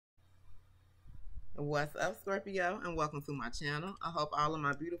What's up, Scorpio, and welcome to my channel. I hope all of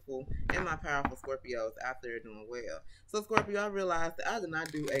my beautiful and my powerful Scorpios out there are doing well. So, Scorpio, I realized that I did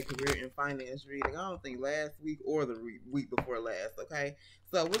not do a career and finance reading, I don't think last week or the week before last, okay?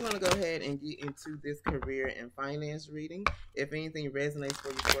 So, we're going to go ahead and get into this career and finance reading. If anything resonates for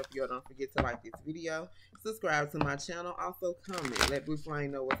you, Scorpio, don't forget to like this video, subscribe to my channel, also comment. Let Blue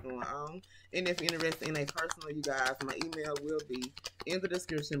Flame know what's going on. And if you're interested in a personal, you guys, my email will be in the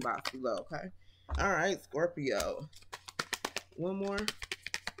description box below, okay? All right, Scorpio. One more.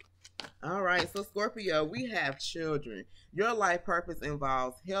 All right, so Scorpio, we have children. Your life purpose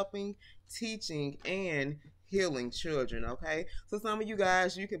involves helping, teaching, and healing children, okay? So some of you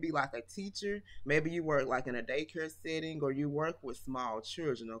guys, you could be like a teacher. Maybe you work like in a daycare setting, or you work with small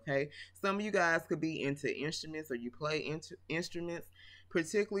children, okay? Some of you guys could be into instruments, or you play into instruments,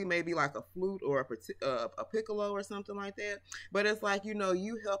 particularly maybe like a flute or a piccolo or something like that. But it's like, you know,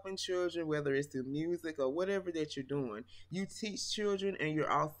 you helping children, whether it's through music or whatever that you're doing. You teach children and you're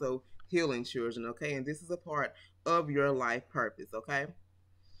also healing children, okay? And this is a part of your life purpose, okay?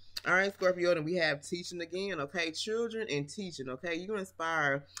 All right, Scorpio, and we have teaching again, okay? Children and teaching, okay? You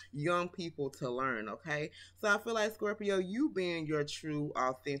inspire young people to learn, okay? So I feel like, Scorpio, you being your true,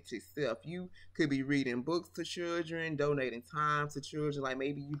 authentic self. You could be reading books to children, donating time to children. Like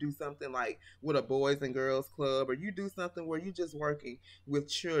maybe you do something like with a Boys and Girls Club, or you do something where you're just working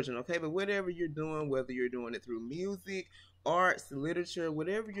with children, okay? But whatever you're doing, whether you're doing it through music, arts, literature,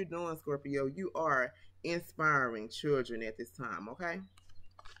 whatever you're doing, Scorpio, you are inspiring children at this time, okay?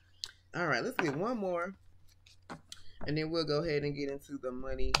 All right, let's get one more, and then we'll go ahead and get into the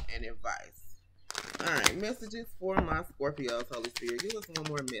money and advice. All right, messages for my Scorpios, Holy Spirit. Give us one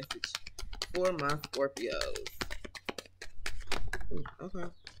more message for my Scorpios. Ooh, okay.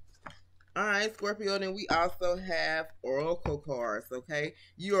 All right, Scorpio, then we also have oracle cards, okay?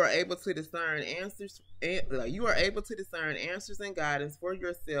 You are able to discern answers, and you are able to discern answers and guidance for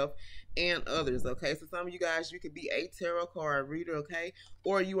yourself and others, okay? So some of you guys, you could be a tarot card reader, okay?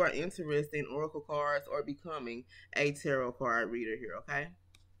 Or you are interested in oracle cards or becoming a tarot card reader here, okay?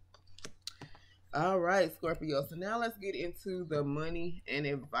 All right, Scorpio, so now let's get into the money and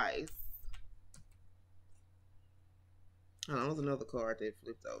advice. Oh, that was another card that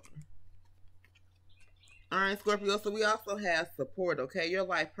flipped over. All right, Scorpio, so we also have support, okay? Your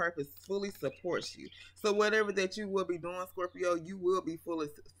life purpose fully supports you. So whatever that you will be doing, Scorpio, you will be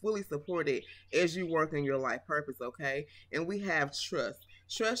fully supported as you work in your life purpose, okay? And we have trust.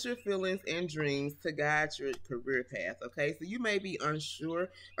 Trust your feelings and dreams to guide your career path, okay? So you may be unsure,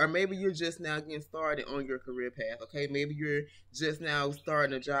 or maybe you're just now getting started on your career path, okay? Maybe you're just now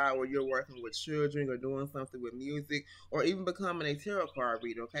starting a job where you're working with children or doing something with music, or even becoming a tarot card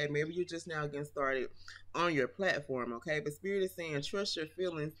reader, okay? Maybe you're just now getting started on your platform, okay? But Spirit is saying trust your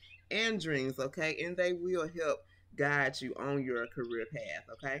feelings and dreams, okay? And they will help guide you on your career path,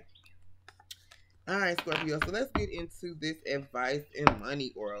 okay? All right, Scorpio, so let's get into this advice and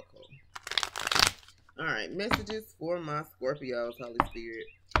money oracle. All right, messages for my Scorpios, Holy Spirit.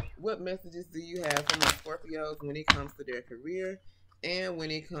 What messages do you have for my Scorpios when it comes to their career and when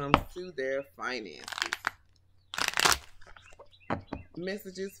it comes to their finances?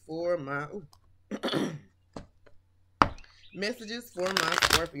 Messages for my... messages for my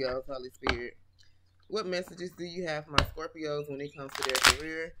Scorpios, Holy Spirit. What messages do you have for my Scorpios when it comes to their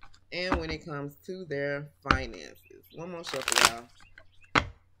career and when it comes to their finances? One more shuffle, y'all.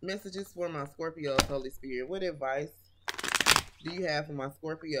 Messages for my Scorpios, Holy Spirit. What advice do you have for my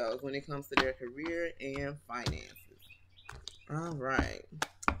Scorpios when it comes to their career and finances? All right.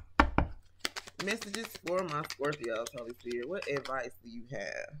 Messages for my Scorpios, Holy Spirit. What advice do you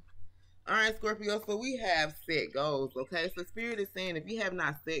have? All right, Scorpio, so we have set goals, okay? So Spirit is saying if you have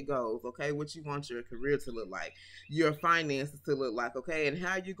not set goals, okay, what you want your career to look like, your finances to look like, okay, and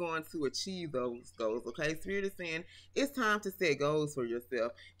how you're going to achieve those goals, okay? Spirit is saying it's time to set goals for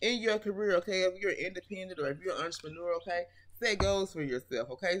yourself in your career, okay? If you're independent or if you're an entrepreneur, okay, set goals for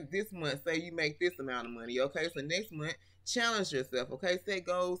yourself, okay? This month, say you make this amount of money, okay? So next month, challenge yourself, okay? Set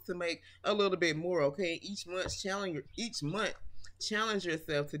goals to make a little bit more, okay? Each month, challenge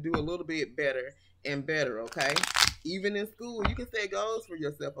yourself to do a little bit better and better, okay? Even in school, you can set goals for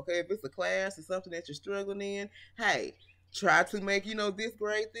yourself, okay? If it's a class or something that you're struggling in, hey, try to make, you know, this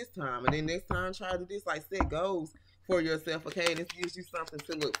grade this time. And then next time, try to do this. Like, set goals for yourself, okay? This gives you something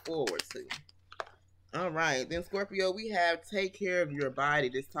to look forward to. All right. Then, Scorpio, we have take care of your body.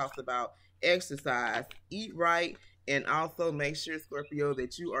 This talks about exercise, eat right, and also make sure, Scorpio,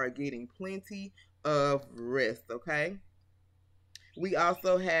 that you are getting plenty of rest, okay? We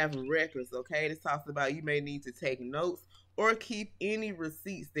also have records, okay? This talks about you may need to take notes or keep any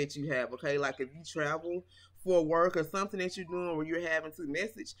receipts that you have, okay? Like if you travel for work or something that you're doing where you're having to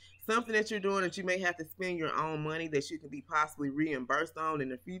message, something that you're doing that you may have to spend your own money that you can be possibly reimbursed on in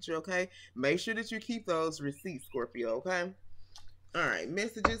the future, okay? Make sure that you keep those receipts, Scorpio, okay? All right,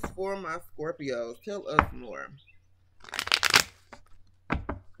 messages for my Scorpios. Tell us more.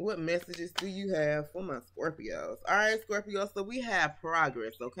 What messages do you have for my Scorpios? All right, Scorpio, so we have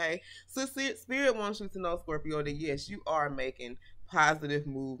progress, okay? So Spirit wants you to know, Scorpio, that yes, you are making positive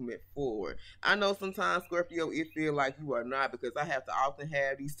movement forward. I know sometimes, Scorpio, it feels like you are not, because I have to often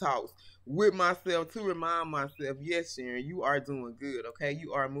have these talks with myself to remind myself, yes, Sharon, you are doing good, okay?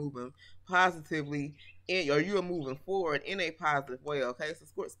 You are moving positively, or you are moving forward in a positive way, okay? So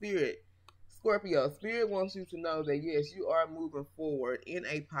Scorpio, Spirit wants you to know that yes, you are moving forward in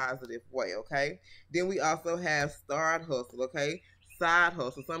a positive way, okay? Then we also have Start Hustle, okay? Side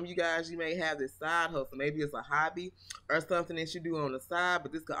hustle. Some of you guys, you may have this side hustle. Maybe it's a hobby or something that you do on the side,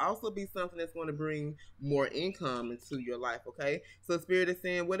 but this could also be something that's going to bring more income into your life, okay? So Spirit is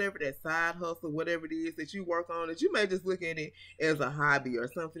saying whatever that side hustle, whatever it is that you work on, that you may just look at it as a hobby or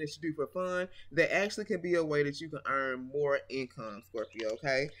something that you do for fun, that actually can be a way that you can earn more income, Scorpio,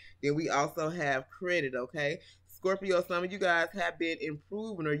 okay? Then we also have credit, okay? Scorpio, some of you guys have been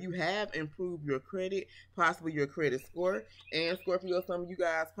improving, or you have improved your credit, possibly your credit score. And Scorpio, some of you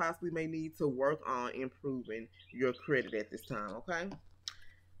guys possibly may need to work on improving your credit at this time, okay?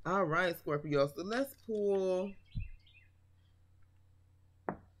 All right, Scorpio, so let's pull...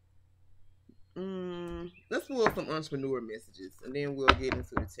 let's pull some entrepreneur messages, and then we'll get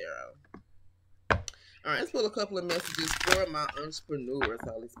into the tarot. All right, let's pull a couple of messages for my entrepreneurs,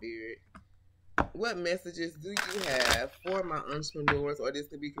 Holy Spirit. What messages do you have for my entrepreneurs, or this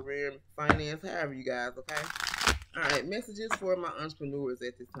could be career, finance, however you guys, okay? All right, messages for my entrepreneurs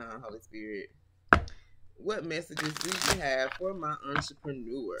at this time, Holy Spirit. What messages do you have for my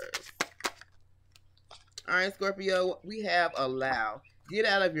entrepreneurs? All right, Scorpio, we have allow. Get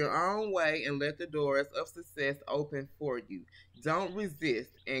out of your own way and let the doors of success open for you. Don't resist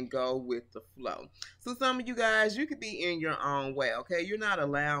and go with the flow. So some of you guys, you could be in your own way, okay? You're not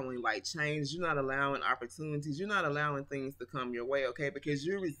allowing like change. You're not allowing opportunities. You're not allowing things to come your way, okay? Because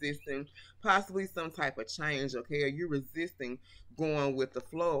you're resisting possibly some type of change, okay? Or you're resisting going with the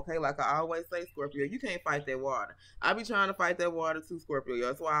flow, okay? Like I always say, Scorpio, you can't fight that water. I be trying to fight that water too, Scorpio.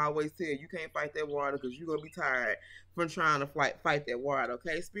 That's why I always tell you can't fight that water, because you're going to be tired from trying to fight that water,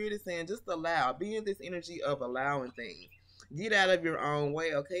 okay? Spirit is saying just allow. Be in this energy of allowing things. Get out of your own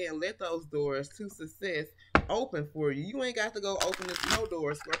way, okay? And let those doors to success open for you. You ain't got to go open no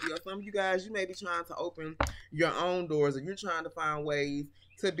doors, Scorpio. Some of you guys, you may be trying to open your own doors, or you're trying to find ways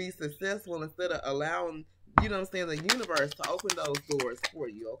to be successful instead of allowing, you know what I'm saying, the universe to open those doors for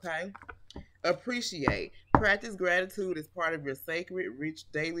you, okay? Appreciate. Practice gratitude as part of your sacred,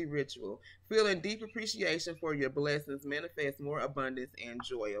 rich daily ritual. Feeling deep appreciation for your blessings manifest more abundance and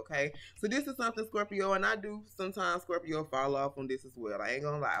joy, okay? So this is something, Scorpio, and I do sometimes, Scorpio, fall off on this as well. I ain't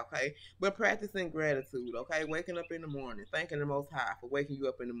gonna lie, okay? But practicing gratitude, okay? Waking up in the morning, thanking the Most High for waking you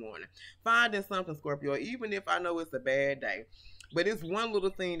up in the morning. Finding something, Scorpio, even if I know it's a bad day. But it's one little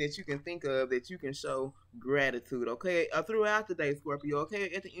thing that you can think of that you can show gratitude, okay? Throughout the day, Scorpio, okay?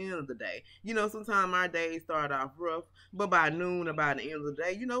 At the end of the day. You know, sometimes our days start off rough, but by noon or by the end of the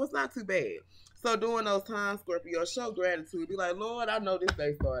day, you know, it's not too bad. So during those times, Scorpio, show gratitude. Be like, Lord, I know this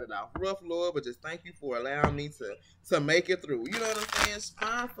day started off rough, Lord, but just thank you for allowing me to make it through. You know what I'm saying?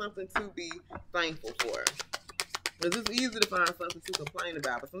 Find something to be thankful for. Because it's easy to find something to complain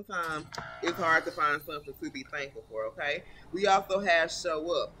about, but sometimes it's hard to find something to be thankful for, okay? We also have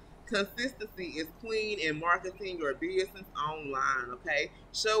show up. Consistency is queen in marketing your business online, okay?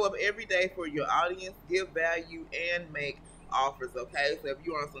 Show up every day for your audience, give value, and make offers, okay? So if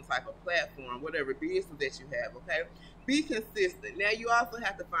you're on some type of platform, whatever business that you have, okay? Be consistent. Now, you also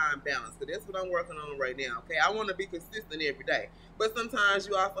have to find balance, because that's what I'm working on right now, okay? I want to be consistent every day, but sometimes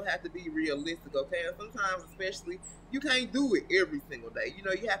you also have to be realistic, okay? And sometimes, especially, you can't do it every single day. You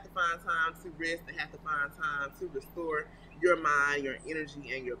know, you have to find time to rest and have to find time to restore your mind, your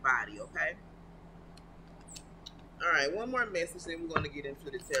energy, and your body, okay? All right, one more message, then we're going to get into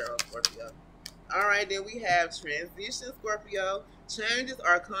the tarot, Scorpio. All right, then we have transition, Scorpio. Changes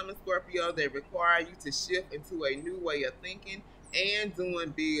are coming, Scorpio, that require you to shift into a new way of thinking and doing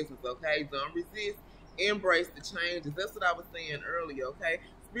business, okay? Don't resist. Embrace the changes. That's what I was saying earlier, okay?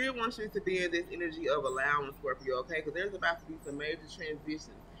 Spirit wants you to be in this energy of allowing, Scorpio, okay? Because there's about to be some major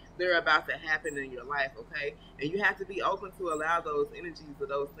transitions that are about to happen in your life, okay? And you have to be open to allow those energies or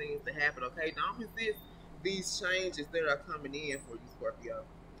those things to happen, okay? Don't resist these changes that are coming in for you, Scorpio.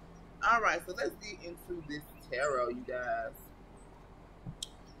 All right, so let's get into this Tarot, you guys.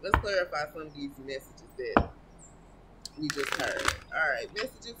 Let's clarify some of these messages that we just heard. Alright,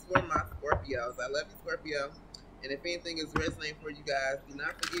 messages for my Scorpios. I love you, Scorpio. And if anything is resonating for you guys, do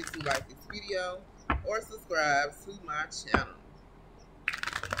not forget to like this video or subscribe to my channel.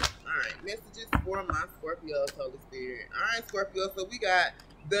 Alright, messages for my Scorpios, Holy Spirit. Alright, Scorpio, so we got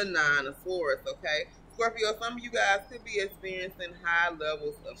the 9 of Swords, okay? Scorpio, some of you guys could be experiencing high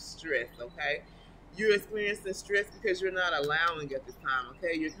levels of stress, okay? You're experiencing stress because you're not allowing at this time,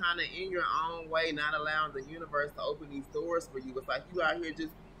 okay? You're kind of in your own way, not allowing the universe to open these doors for you. It's like you out here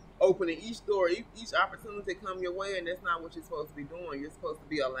just opening each door, each opportunity come your way, and that's not what you're supposed to be doing. You're supposed to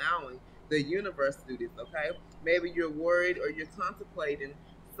be allowing the universe to do this, okay? Maybe you're worried or you're contemplating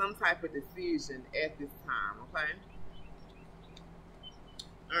some type of decision at this time, okay?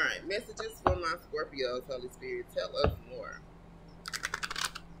 Alright, messages for my Scorpios, Holy Spirit. Tell us more.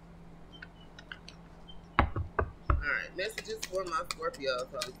 Alright, messages for my Scorpios,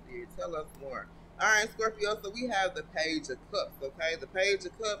 Holy Spirit. Tell us more. Alright, Scorpio, so we have the Page of Cups, okay? The Page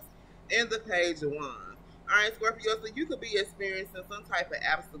of Cups and the Page of Wands. Alright, Scorpio, so you could be experiencing some type of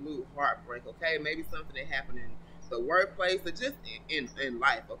absolute heartbreak, okay? Maybe something that happened in the workplace or just in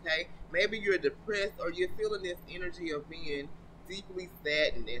life, okay? Maybe you're depressed or you're feeling this energy of being deeply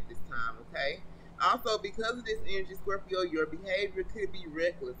saddened at this time, okay? Also, because of this energy, Scorpio, your behavior could be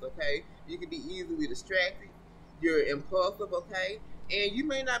reckless, okay? You can be easily distracted. You're impulsive, okay? And you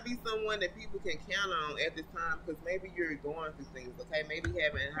may not be someone that people can count on at this time because maybe you're going through things, okay? Maybe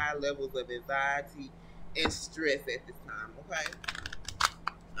having high levels of anxiety and stress at this time, okay?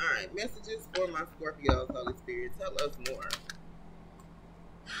 Alright, messages for my Scorpios, Holy Spirit. Tell us more.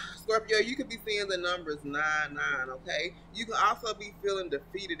 Scorpio, you could be seeing the numbers 9-9, okay? You can also be feeling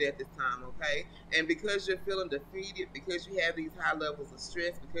defeated at this time, okay? And because you're feeling defeated, because you have these high levels of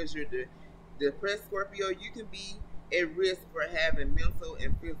stress, because you're depressed, Scorpio, you can be at risk for having mental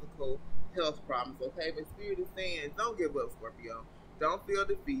and physical health problems, okay? But Spirit is saying, don't give up, Scorpio. Don't feel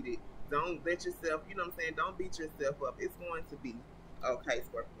defeated. Don't let yourself, you know what I'm saying? Don't beat yourself up. It's going to be okay,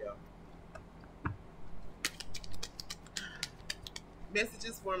 Scorpio.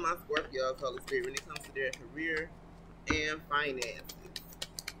 Messages for my Scorpios, Holy Spirit, when it comes to their career and finances.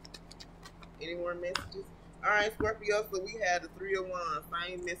 Any more messages? Alright, Scorpio, so we had the 3 of Wands.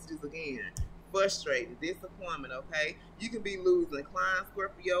 Same messages again. Frustrating, disappointment, okay? You can be losing clients,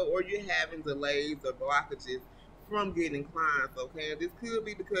 Scorpio, or you're having delays or blockages from getting clients, okay? This could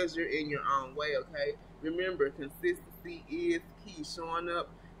be because you're in your own way, okay? Remember, consistency is key. Showing up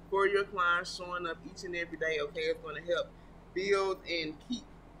for your clients, showing up each and every day, okay? It's going to help build and keep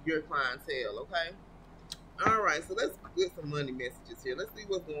your clientele, okay? Alright, so let's get some money messages here. Let's see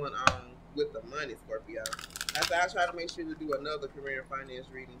what's going on with the money, Scorpio. I'll try to make sure to do another career and finance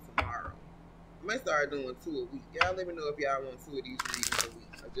reading tomorrow. I may start doing 2 a week. Y'all let me know if y'all want 2 of these readings a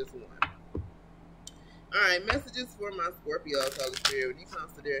week or just 1. Alright, messages for my Scorpios, Holy Spirit, when it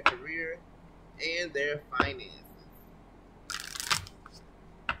comes to their career and their finances.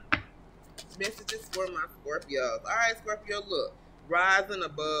 Messages for my Scorpios. Alright, Scorpio, look. Rising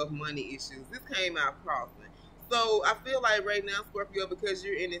above money issues. This came out crossing. So, I feel like right now, Scorpio, because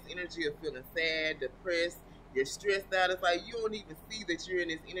you're in this energy of feeling sad, depressed, you're stressed out, it's like you don't even see that you're in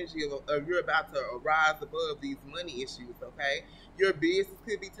this energy of you're about to rise above these money issues, okay? Your business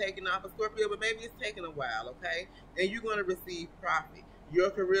could be taking off, Scorpio, but maybe it's taking a while, okay? And you're going to receive profit. Your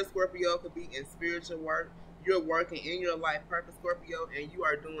career, Scorpio, could be in spiritual work. You're working in your life purpose, Scorpio, and you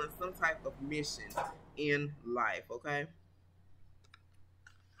are doing some type of mission in life, okay?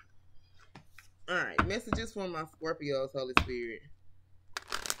 Alright, messages from my Scorpios, Holy Spirit.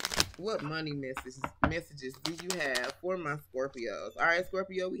 What money messages do you have for my Scorpios? Alright,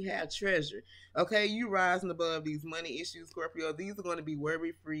 Scorpio, we have treasure. Okay, you rising above these money issues, Scorpio. These are going to be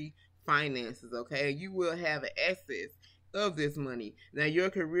worry-free finances, okay? You will have access of this money. Now, your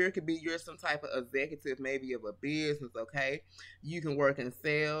career could be you're some type of executive, maybe of a business, okay? You can work in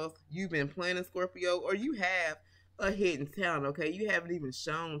sales. You've been planning, Scorpio, or you have a hidden talent, okay? You haven't even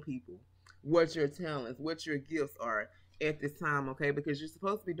shown people what your talents, what your gifts are at this time, okay? Because you're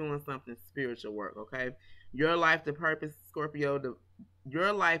supposed to be doing something spiritual work, okay? Your life, the purpose, Scorpio,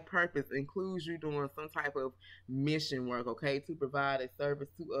 your life purpose includes you doing some type of mission work, okay? To provide a service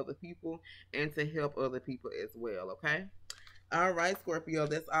to other people and to help other people as well, okay? All right, Scorpio,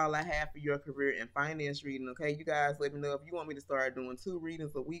 that's all I have for your career and finance reading, okay? You guys let me know if you want me to start doing 2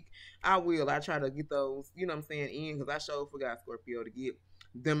 readings a week. I will. I try to get those, you know what I'm saying, in because I sure forgot, Scorpio, to get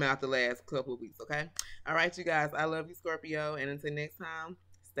them out the last couple of weeks, okay? All right, you guys, I love you, Scorpio, and until next time,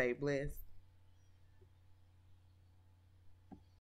 stay blessed.